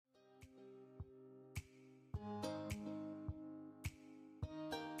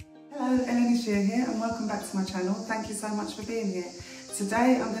Shia here and welcome back to my channel. Thank you so much for being here.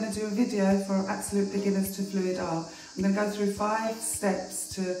 Today I'm going to do a video for absolute beginners to Fluidart. I'm going to go through 5 steps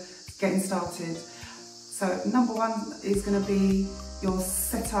to getting started. So number 1 is going to be your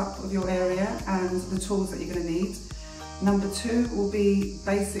setup of your area and the tools that you're going to need. Number 2 will be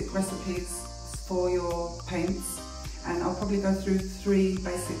basic recipes for your paints, and I'll probably go through 3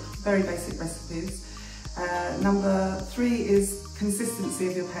 very basic recipes. Number 3 is consistency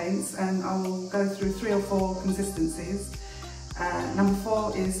of your paints, and I will go through 3 or 4 consistencies. Number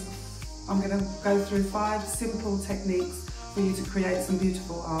 4 is I'm going to go through 5 simple techniques for you to create some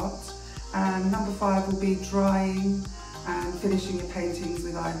beautiful art. And number 5 will be drying and finishing your paintings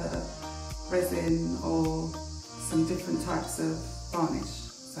with either resin or some different types of varnish.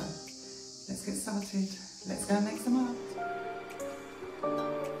 So let's get started. Let's go and make some art.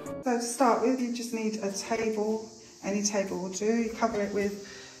 So to start with, you just need a table. Any table will do. You cover it with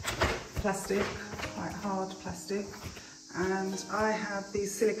plastic, like hard plastic. And I have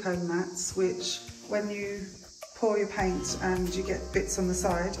these silicone mats, which when you pour your paint and you get bits on the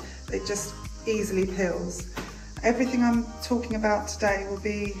side, it just easily peels. Everything I'm talking about today will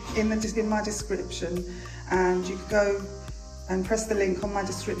be in my description, and you can go and press the link on my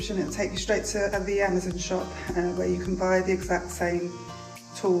description. It'll take you straight to the Amazon shop where you can buy the exact same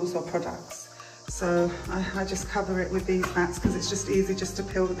tools or products. So I just cover it with these mats because it's just easy just to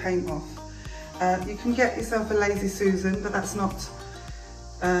peel the paint off. You can get yourself a Lazy Susan, but that's not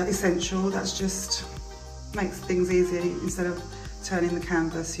essential. That's just makes things easier. Instead of turning the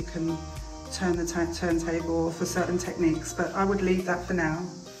canvas, you can turn the turntable for certain techniques, but I would leave that for now.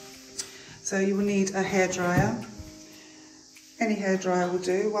 So you will need a hairdryer. Any hairdryer will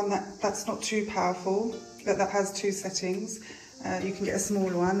do, one that's not too powerful, but that has 2 settings. You can get a small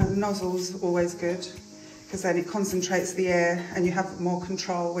one. A nozzle's always good, because then it concentrates the air and you have more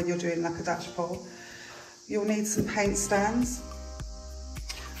control when you're doing like a Dutch pour. You'll need some paint stands,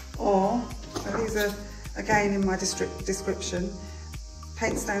 or these are again in my description,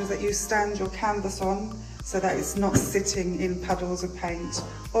 paint stands that you stand your canvas on so that it's not sitting in puddles of paint.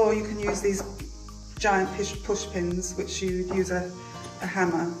 Or you can use these giant push pins, which you use a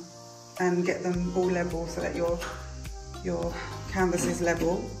hammer and get them all level so that your canvas is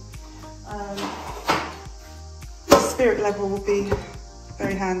level. The spirit level will be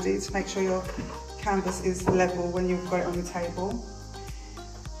very handy to make sure your canvas is level when you've got it on the table.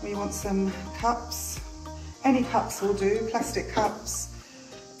 We want some cups. Any cups will do, plastic cups,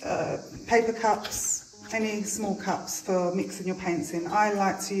 paper cups, any small cups for mixing your paints in. I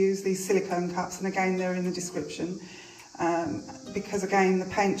like to use these silicone cups, and again they're in the description, because again the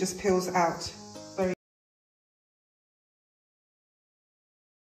paint just peels out very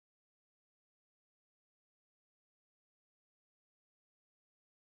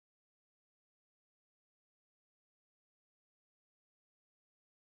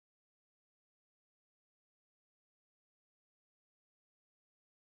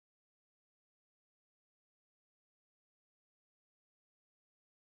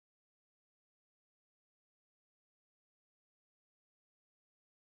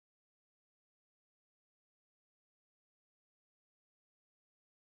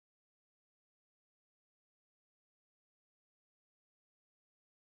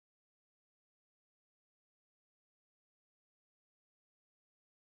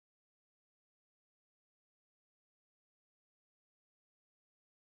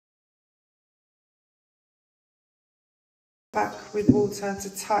back with water to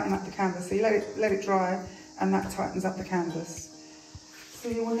tighten up the canvas. So you let it dry, and that tightens up the canvas. So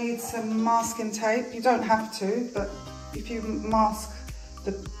you will need some masking tape. You don't have to, but if you mask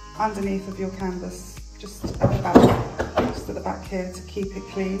the underneath of your canvas, just at the back here, to keep it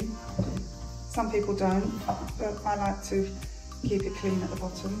clean. Some people don't, but I like to keep it clean at the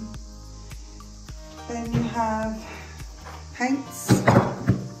bottom. Then you have paints.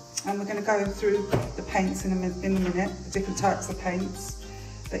 And we're going to go through the paints in a minute, the different types of paints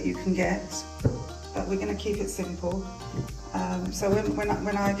that you can get, but we're going to keep it simple. So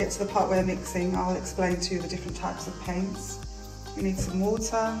when I get to the part where mixing, I'll explain to you the different types of paints. You need some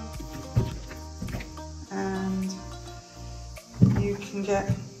water, and you can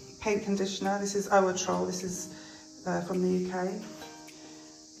get paint conditioner. This is Floetrol, this is from the UK.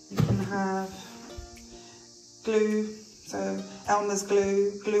 You can have glue. So Elmer's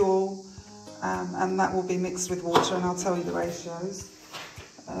glue, glue all, and that will be mixed with water, and I'll tell you the ratios.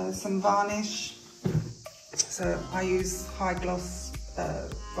 Some varnish. So I use high gloss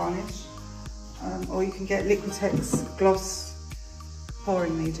varnish, or you can get Liquitex gloss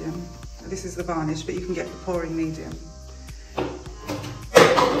pouring medium. This is the varnish, but you can get the pouring medium.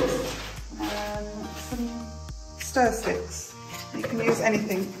 stir sticks. You can use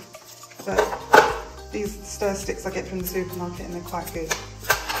anything, but these stir sticks I get from the supermarket and they're quite good.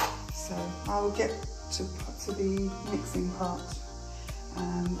 So I'll get to the mixing part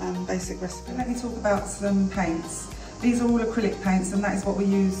and basic recipe. Let me talk about some paints. These are all acrylic paints, and that is what we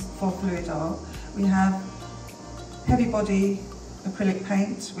use for Fluidart. We have heavy body acrylic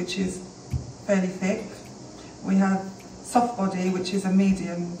paint, which is fairly thick. We have soft body, which is a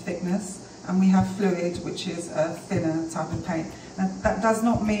medium thickness, and we have fluid, which is a thinner type of paint. And that does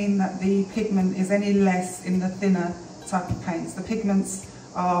not mean that the pigment is any less in the thinner type of paints. The pigments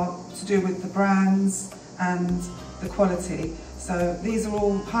are to do with the brands and the quality. So these are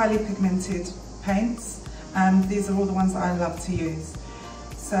all highly pigmented paints, and these are all the ones that I love to use.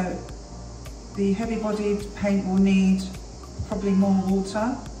 So the heavy bodied paint will need probably more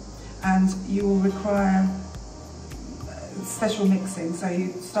water, and you will require special mixing. So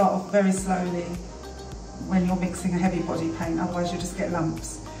you start off very slowly when you're mixing a heavy body paint, otherwise you just get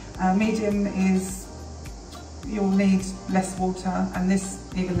lumps. Medium is, you'll need less water, and this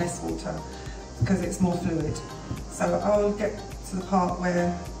even less water because it's more fluid. So I'll get to the part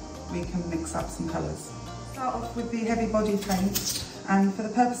where we can mix up some colours. Start off with the heavy body paint, and for the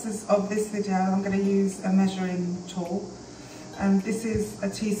purposes of this video I'm going to use a measuring tool, and this is a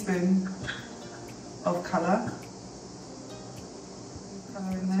teaspoon of colour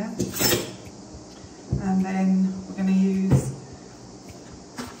in there, and then we're going to use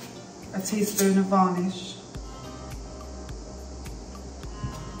a teaspoon of varnish,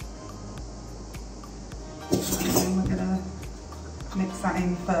 and then we're going to mix that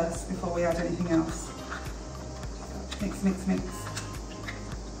in first before we add anything else. Mix, mix, mix.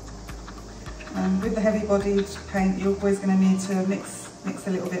 And with the heavy bodied paint you're always going to need to mix a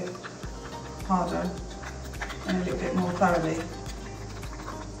little bit harder and a little bit more thoroughly.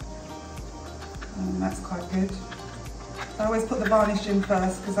 And that's quite good. So I always put the varnish in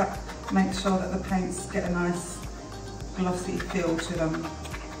first because that makes sure that the paints get a nice glossy feel to them,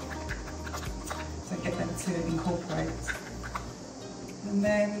 so get them to incorporate. And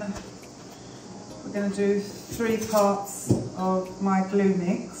then we're going to do 3 parts of my glue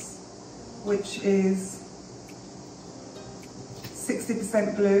mix, which is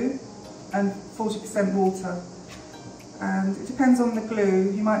 60% glue and 40% water. And it depends on the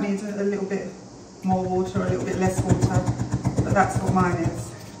glue, you might need a little bit more water, a little bit less water, but that's what mine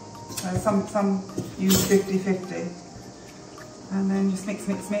is. So some use 50-50. And then just mix,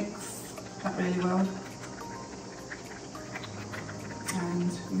 mix, mix that really well.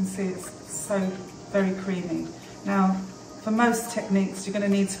 And you can see it's so very creamy. Now, for most techniques, you're going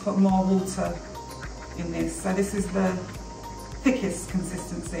to need to put more water in this. So this is the thickest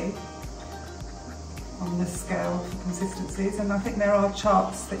consistency on the scale for consistencies, and I think there are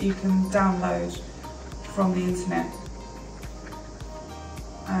charts that you can download from the internet.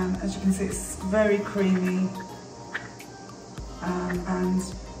 And as you can see, it's very creamy, and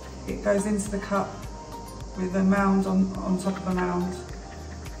it goes into the cup with a mound on top of a mound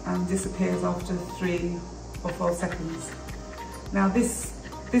and disappears after 3 or 4 seconds. Now this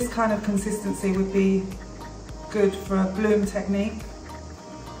kind of consistency would be good for a bloom technique,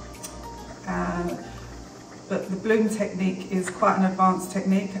 but the bloom technique is quite an advanced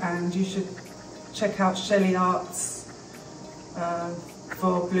technique, and you should check out Shelly Arts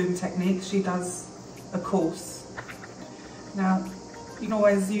for bloom technique. She does a course. Now you can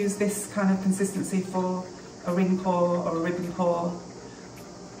always use this kind of consistency for a ring pour or a ribbon pour,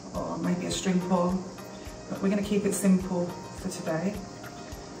 or maybe a string pour, but we're going to keep it simple for today.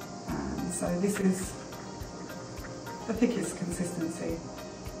 And so this is the thickest consistency.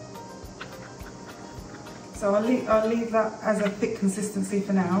 So I'll leave that as a thick consistency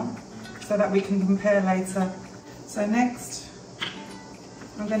for now, so that we can compare later. So next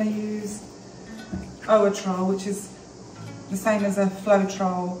I'm going to use Floetrol, which is the same as a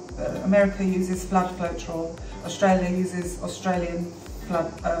Floetrol. America uses flood Floetrol, Australia uses Australian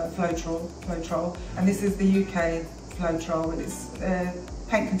flood Floetrol, and this is the UK Floetrol. It's a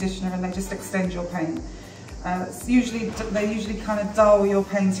paint conditioner, and they just extend your paint. They usually kind of dull your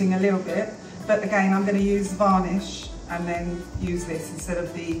painting a little bit, but again I'm going to use varnish and then use this instead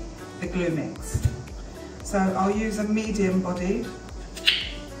of the glue mix. So I'll use a medium body,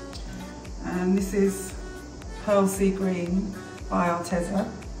 and this is Pearl Sea Green by Arteza.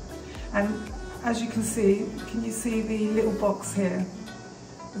 And as you can you see the little box here?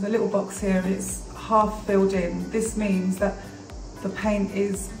 There's a little box here, it's half filled in. This means that the paint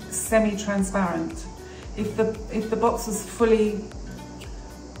is semi-transparent. If the box was fully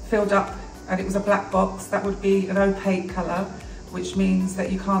filled up and it was a black box, that would be an opaque colour, which means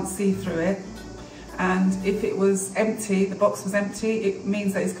that you can't see through it. and if it was empty, the box was empty, it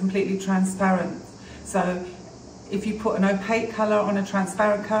means that it's completely transparent. So if you put an opaque colour on a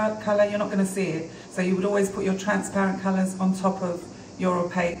transparent colour, you're not going to see it. So you would always put your transparent colours on top of your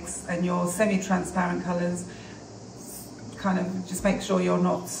opaques, and your semi-transparent colours, kind of just make sure you're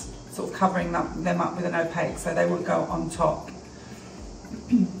not sort of covering them up with an opaque, so they will go on top.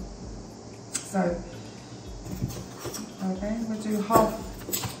 So, okay, we'll do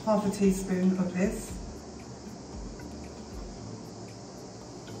half a teaspoon of this.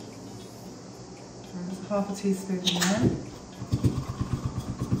 There's half a teaspoon in there.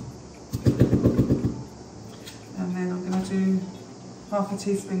 And then I'm going to do half a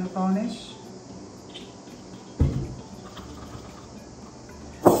teaspoon of varnish.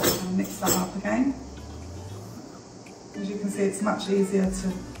 And mix that up again. As you can see, it's much easier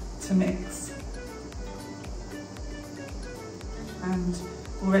to mix. And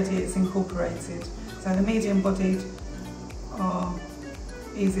already it's incorporated. So the medium bodied are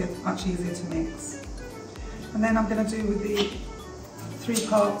much easier to mix. And then I'm going to do with the 3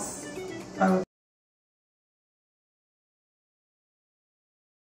 parts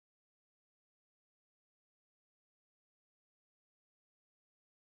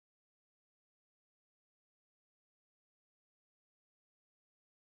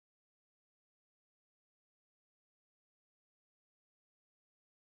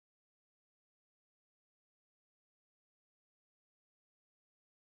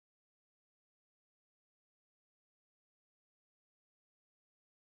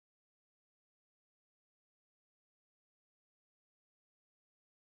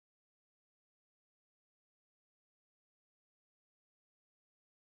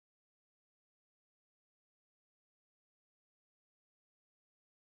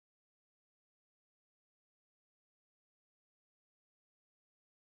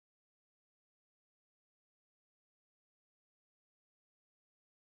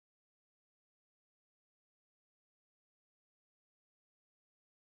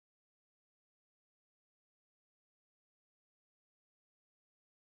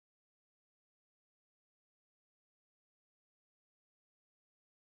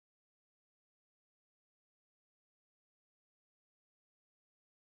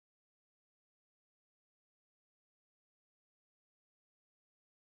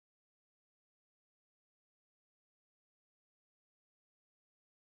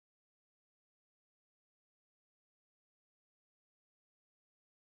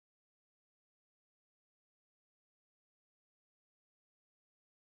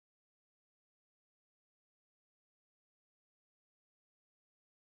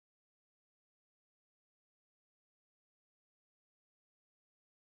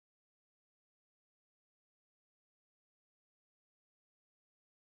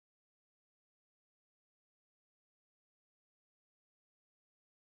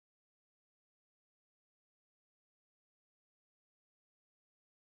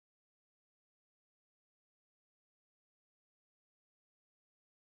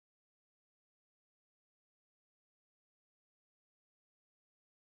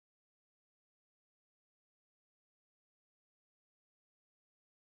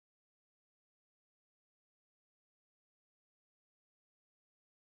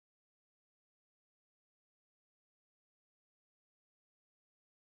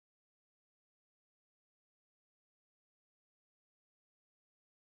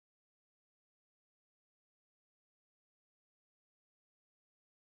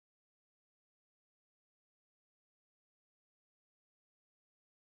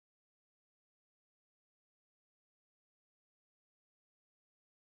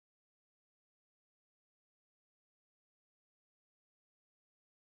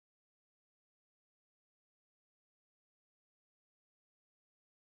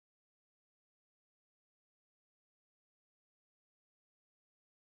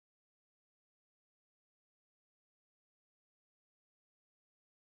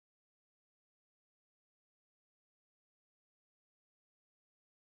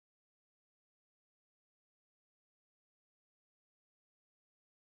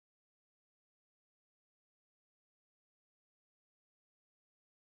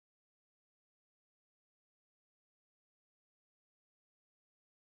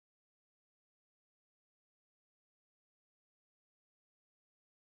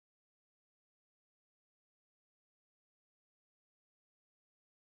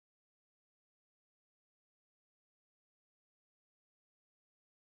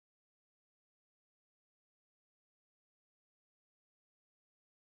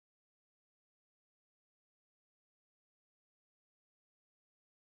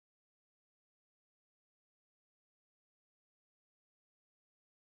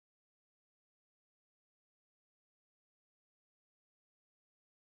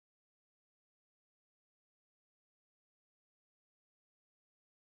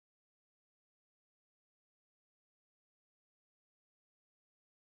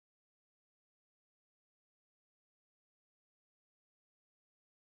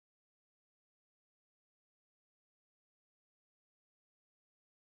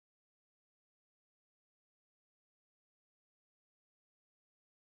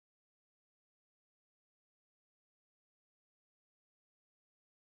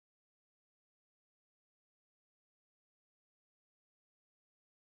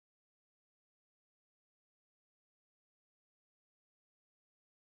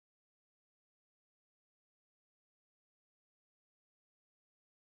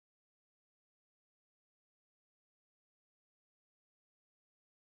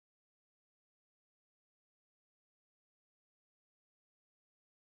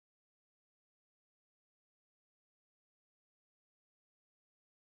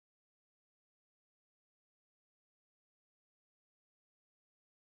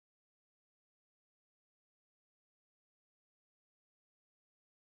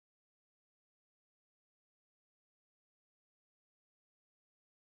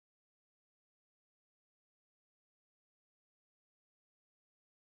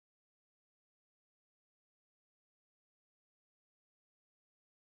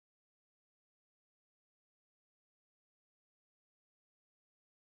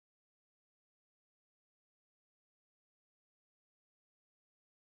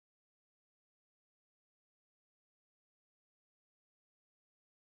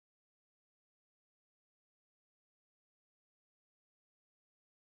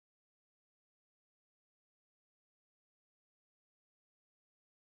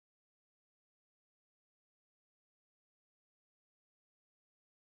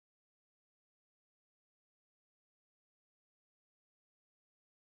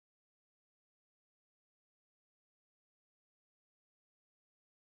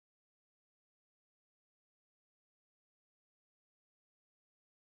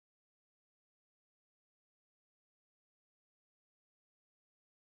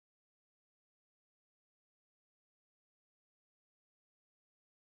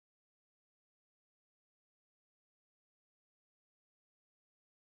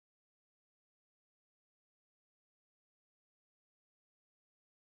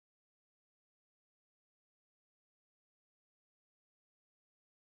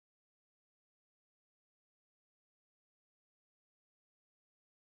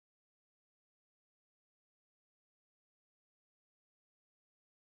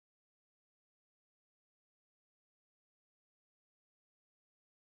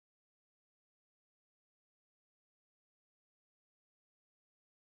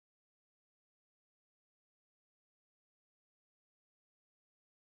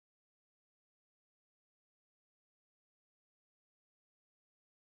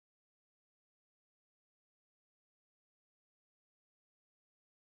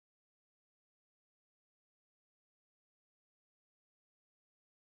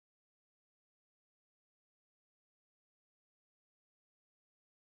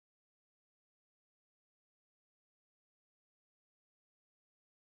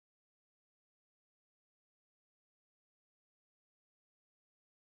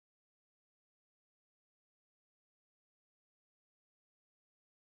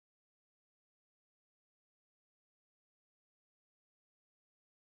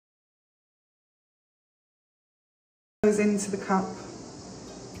Goes into the cup,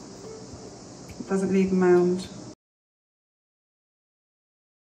 it doesn't leave a mound.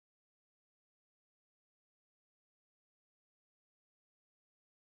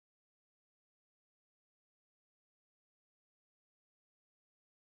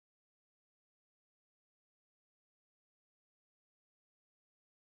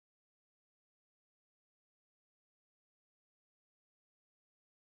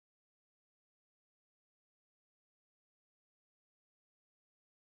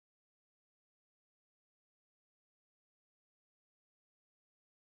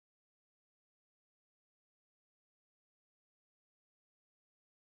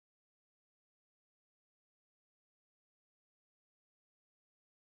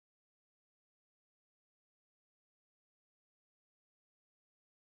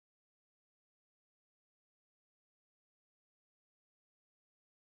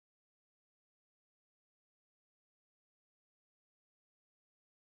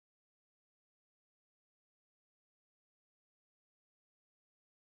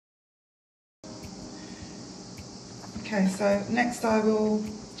 Okay, so next I will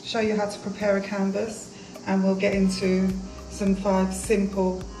show you how to prepare a canvas, and we'll get into some 5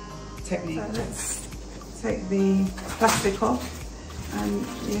 simple techniques. So let's take the plastic off, and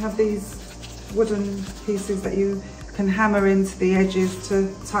you have these wooden pieces that you can hammer into the edges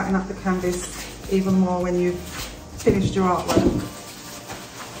to tighten up the canvas even more when you've finished your artwork.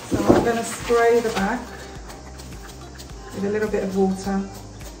 So I'm going to spray the back with a little bit of water,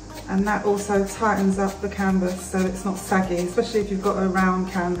 and that also tightens up the canvas so it's not saggy, especially if you've got a round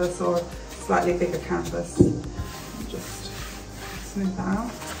canvas or a slightly bigger canvas. Just smooth that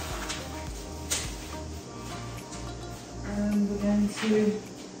out. And we're going to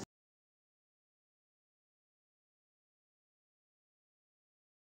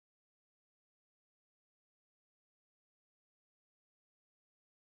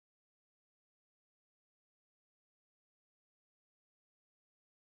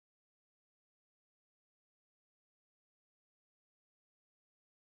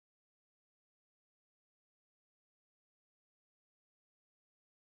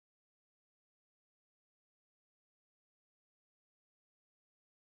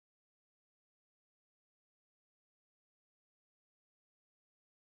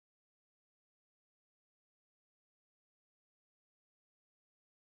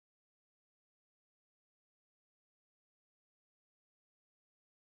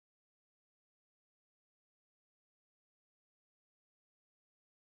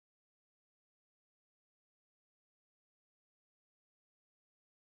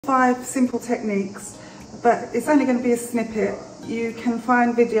five simple techniques, but it's only going to be a snippet. You can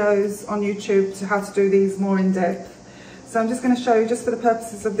find videos on YouTube to how to do these more in depth. So I'm just going to show you, just for the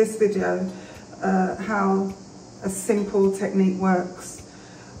purposes of this video, how a simple technique works.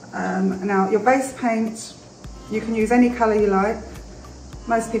 Now, your base paint, you can use any colour you like.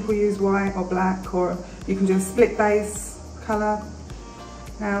 Most people use white or black, or you can do a split base colour.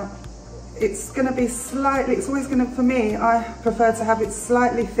 Now, it's going to be slightly, it's always going to, for me, I prefer to have it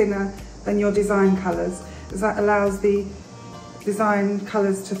slightly thinner than your design colours, because that allows the design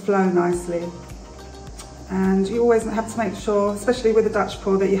colours to flow nicely. And you always have to make sure, especially with a Dutch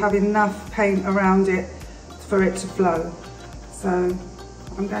pour, that you have enough paint around it for it to flow. So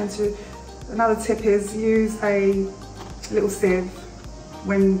I'm going to, another tip is use a little sieve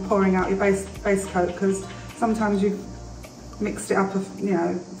when pouring out your base coat, because sometimes you've mixed it up a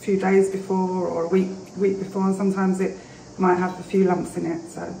few days before or a week before, and sometimes it might have a few lumps in it.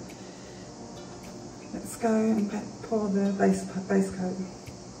 So let's go and pour the base coat.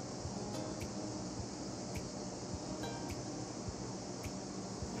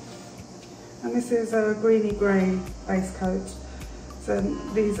 And this is a greeny grey base coat. So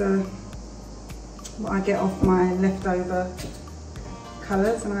these are what I get off my leftover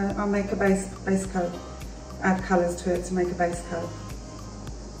colours, and I'll make a base coat. Add colours to it to make a base coat,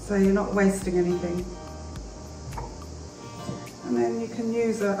 so you're not wasting anything. And then you can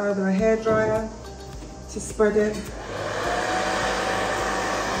use either a hairdryer to spread it,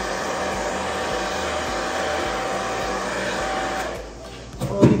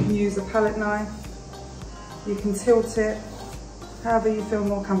 or you can use a palette knife. You can tilt it however you feel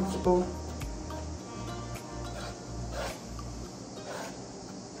more comfortable.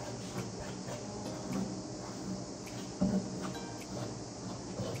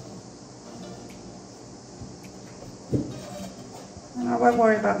 I won't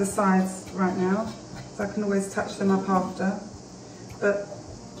worry about the sides right now, so I can always touch them up after, but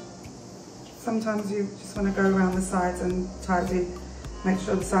sometimes you just want to go around the sides and tidy, make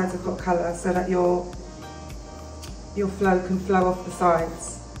sure the sides have got colour, so that your your flow can flow off the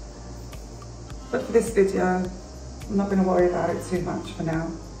sides. But for this video, I'm not going to worry about it too much for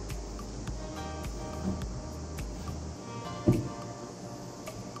now.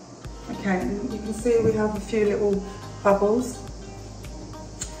 Okay, and you can see we have a few little bubbles.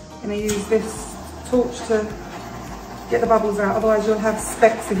 I'm going to use this torch to get the bubbles out, otherwise you'll have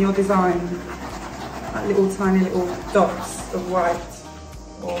specks in your design, like little tiny little dots of white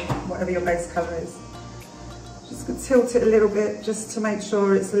or whatever your base colour is. Just going to tilt it a little bit just to make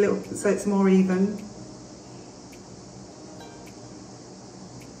sure it's so it's more even.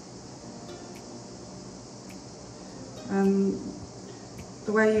 And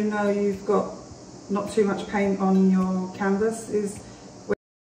the way you know you've got not too much paint on your canvas is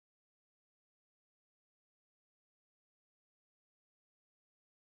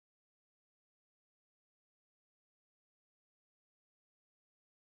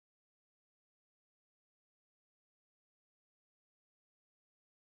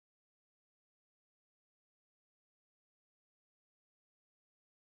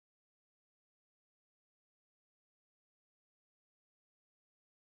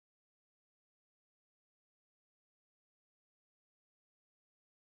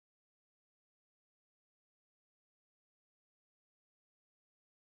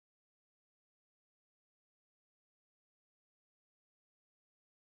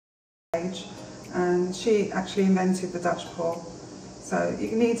and she actually invented the Dutch pour. So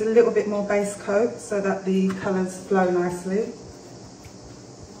you need a little bit more base coat so that the colours flow nicely.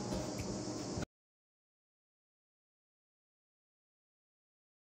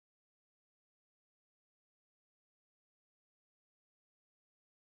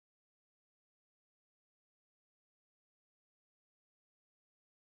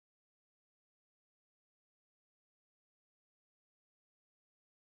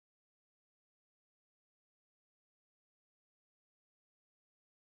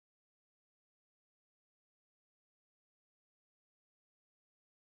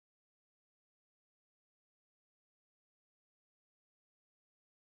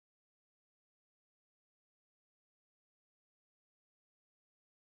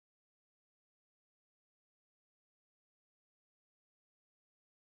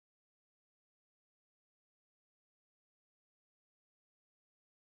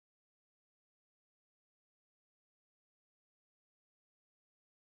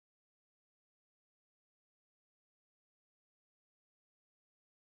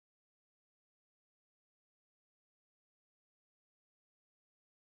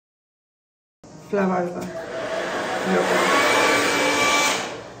 Flow over a little bit.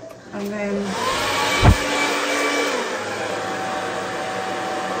 And then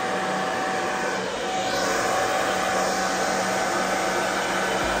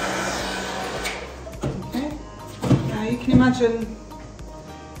okay. Now you can imagine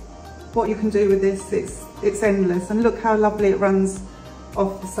what you can do with this. It's endless, and look how lovely it runs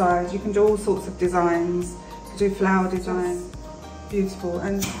off the side. You can do all sorts of designs, do flower designs. Beautiful,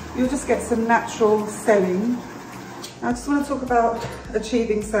 and you'll just get some natural selling. I just want to talk about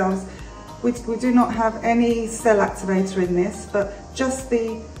achieving cells. We do not have any cell activator in this, but just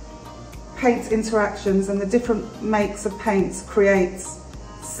the paint interactions and the different makes of paints creates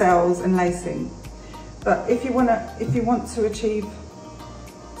cells and lacing. But if you want to achieve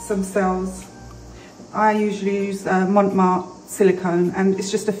some cells, I usually use Montmartre silicone, and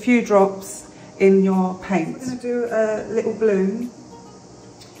it's just a few drops in your paint. We're going to do a little bloom.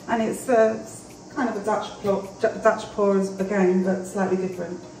 And it's kind of a Dutch pour again, but slightly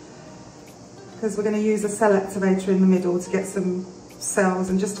different. Because we're going to use a cell activator in the middle to get some cells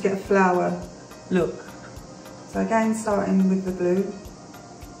and just to get a flower look. So again, starting with the blue.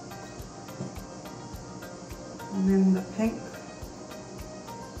 And then the pink.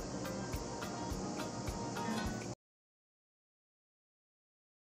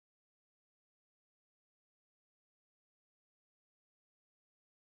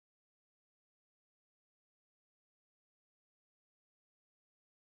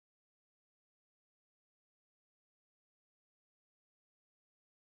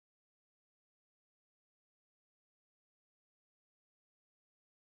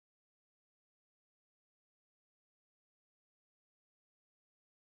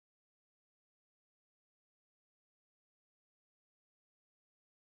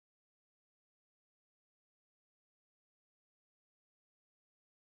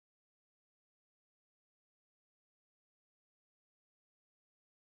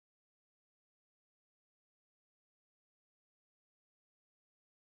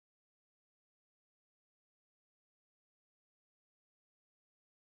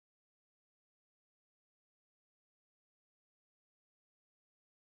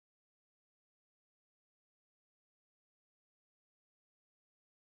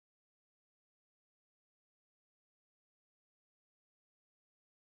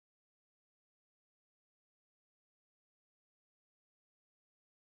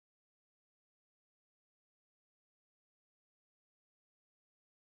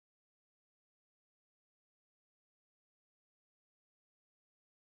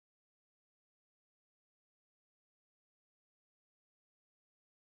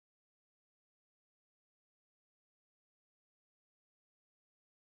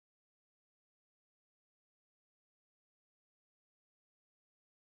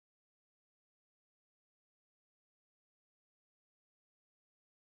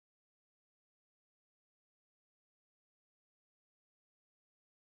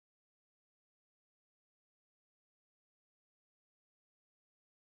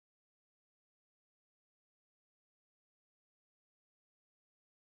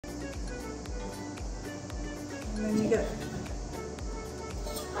 And then you get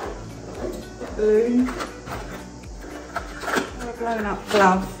a balloon, or a blown up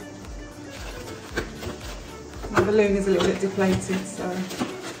glove. My balloon is a little bit deflated, so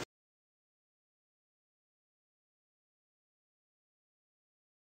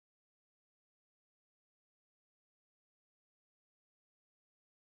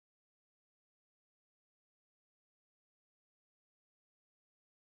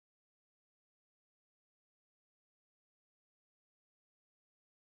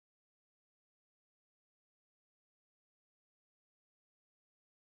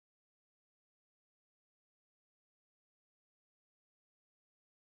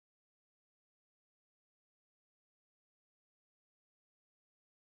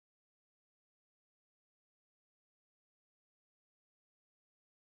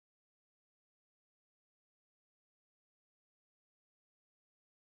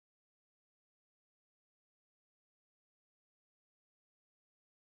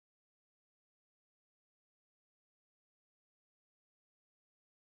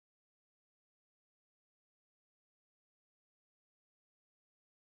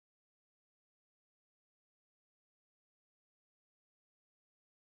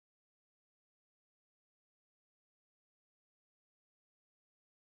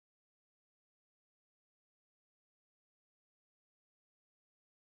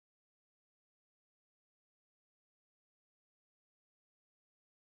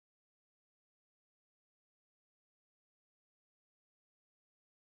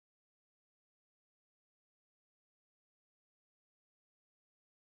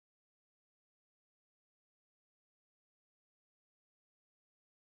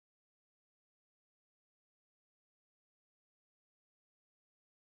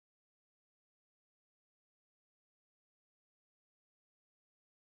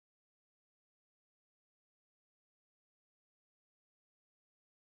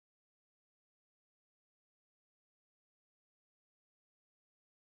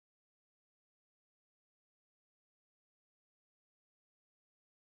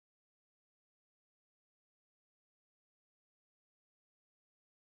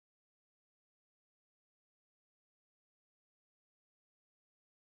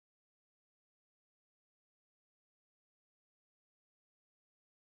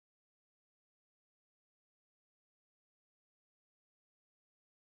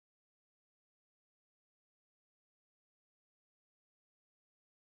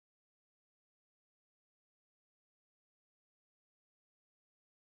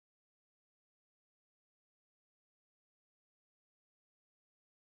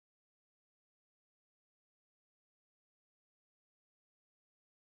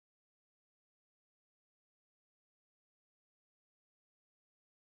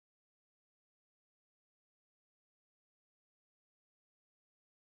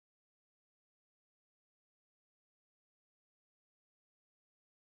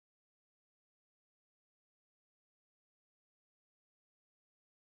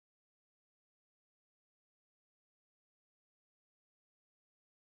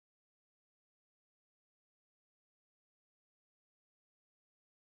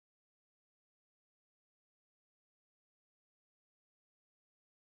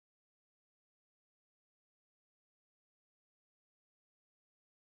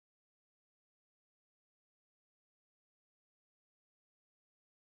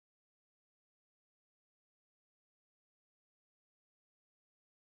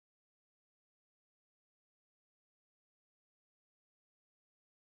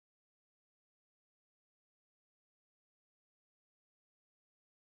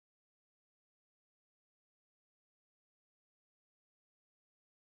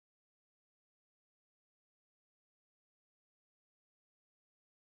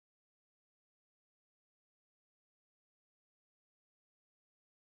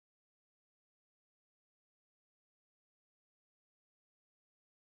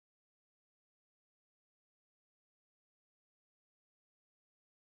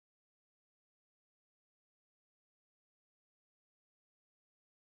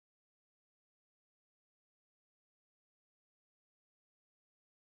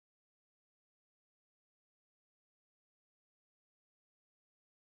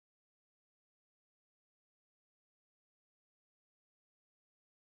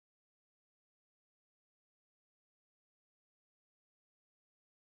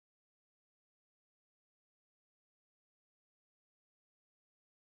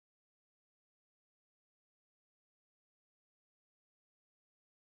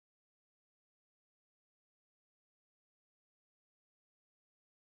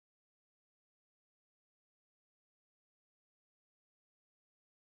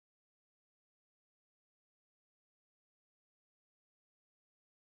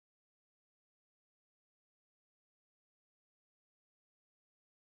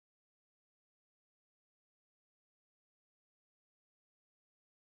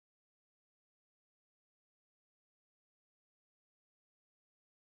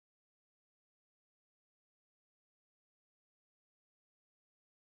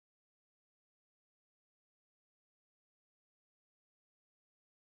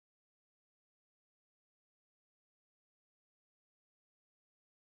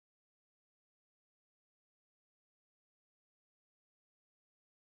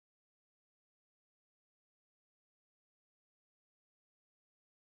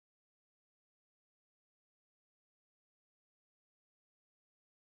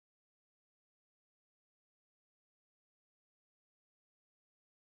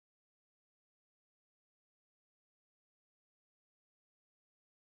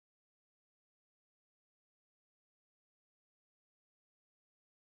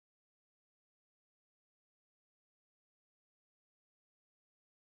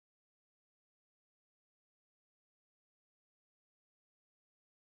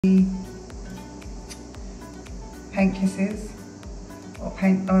paint kisses, or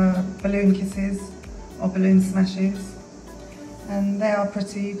balloon kisses, or balloon smashes, and they are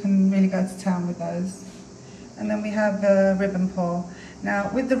pretty. You can really go to town with those. And then we have the ribbon pour.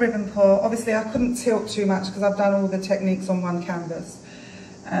 Now with the ribbon pour, obviously I couldn't tilt too much because I've done all the techniques on one canvas,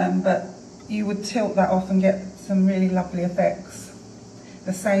 but you would tilt that off and get some really lovely effects.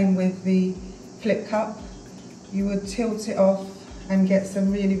 The same with the flip cup, you would tilt it off and get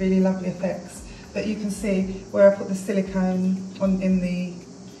some really, really lovely effects. But you can see where I put the silicone on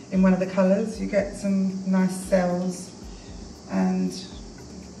in one of the colours, you get some nice cells and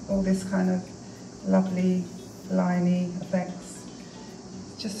all this kind of lovely liney effects.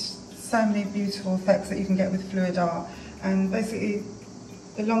 Just so many beautiful effects that you can get with Fluidart. And basically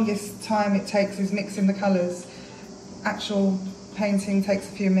the longest time it takes is mixing the colours. Actual painting takes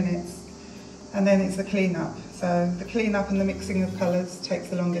a few minutes, and then it's the clean-up. So the clean-up and the mixing of colours takes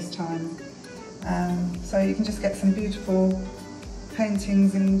the longest time. So you can just get some beautiful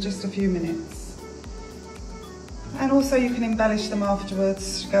paintings in just a few minutes. And also you can embellish them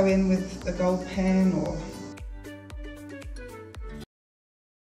afterwards, go in with the gold pen or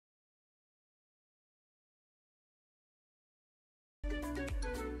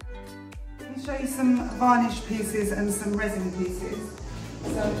Let me show you some varnish pieces and some resin pieces.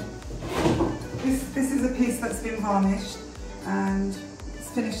 So this is a piece that's been varnished and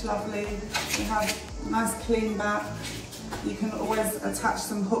it's finished lovely. You have a nice clean back. You can always attach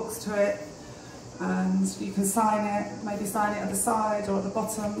some hooks to it and you can sign it, maybe sign it at the side or at the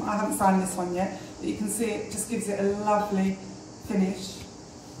bottom. I haven't signed this one yet, but you can see it just gives it a lovely finish.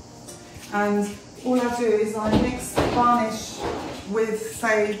 And all I do is I mix varnish with,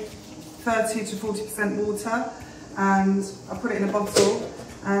 say, 30 to 40% water, and I put it in a bottle,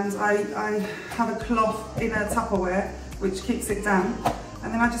 and I have a cloth in a Tupperware which keeps it damp,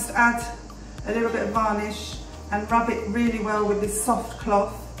 and then I just add a little bit of varnish and rub it really well with this soft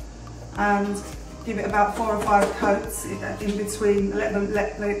cloth and give it about 4 or 5 coats in between, let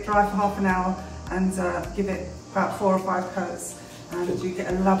it dry for half an hour and give it about 4 or 5 coats, and you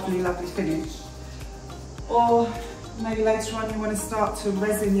get a lovely, lovely finish. Or maybe later on you want to start to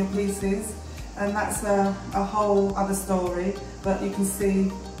resin your pieces, and that's a whole other story, but you can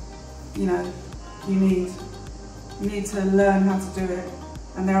see, you know, you need to learn how to do it,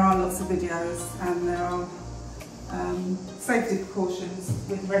 and there are lots of videos and there are safety precautions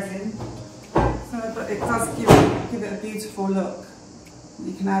with resin. So, but it does give it a beautiful look.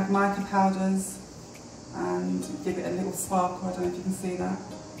 You can add mica powders and give it a little sparkle. I don't know if you can see that.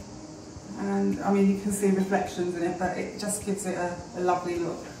 And I mean, you can see reflections in it, but it just gives it a lovely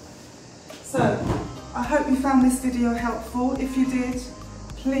look. So I hope you found this video helpful. If you did,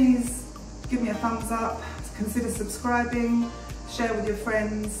 please give me a thumbs up, consider subscribing, share with your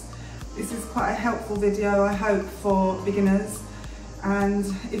friends. This is quite a helpful video, I hope, for beginners. And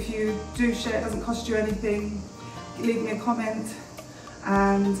if you do share, it doesn't cost you anything. Leave me a comment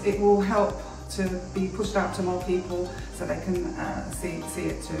and it will help to be pushed out to more people so they can see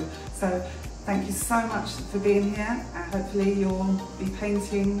it too. So thank you so much for being here, and hopefully you'll be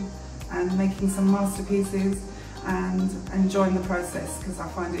painting and making some masterpieces and enjoying the process, because I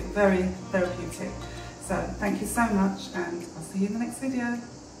find it very therapeutic. So thank you so much, and I'll see you in the next video.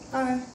 Bye.